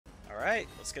Alright,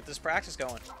 let's get this practice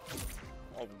going.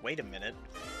 Oh, wait a minute.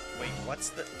 Wait,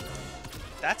 what's the...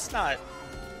 That's not...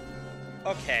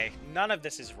 Okay, none of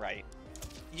this is right.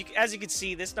 As you can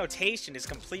see, this notation is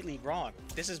completely wrong.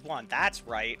 This is 1, that's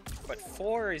right. But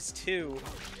 4 is 2.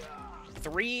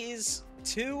 3 is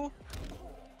 2.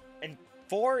 And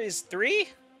 4 is 3?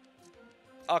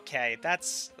 Okay,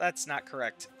 that's not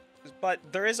correct. But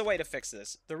there is a way to fix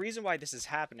this. The reason why this is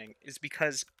happening is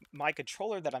because my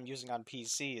controller that I'm using on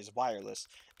PC is wireless.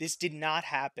 This did not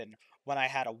happen when I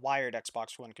had a wired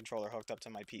Xbox One controller hooked up to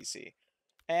my PC.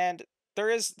 And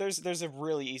there's a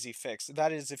really easy fix.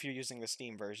 That is if you're using the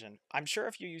Steam version. I'm sure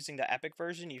if you're using the Epic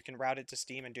version, you can route it to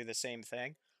Steam and do the same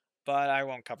thing, but I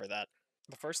won't cover that.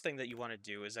 The first thing that you want to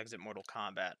do is exit Mortal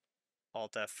Kombat.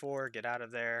 Alt F4, get out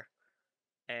of there,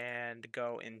 and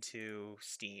go into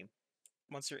Steam.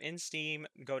 Once you're in Steam,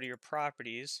 go to your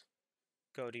properties,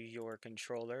 go to your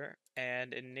controller,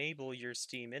 and enable your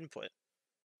Steam input.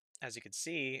 As you can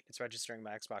see, it's registering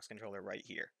my Xbox controller right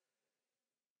here.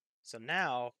 So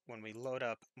now, when we load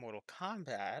up Mortal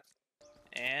Kombat,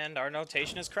 and our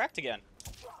notation is correct again.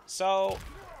 So,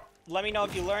 let me know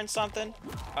if you learned something.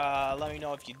 Let me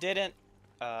know if you didn't.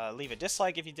 Leave a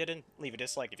dislike if you didn't. Leave a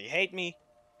dislike if you hate me.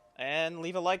 And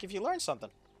leave a like if you learned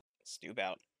something. Stoob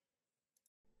out.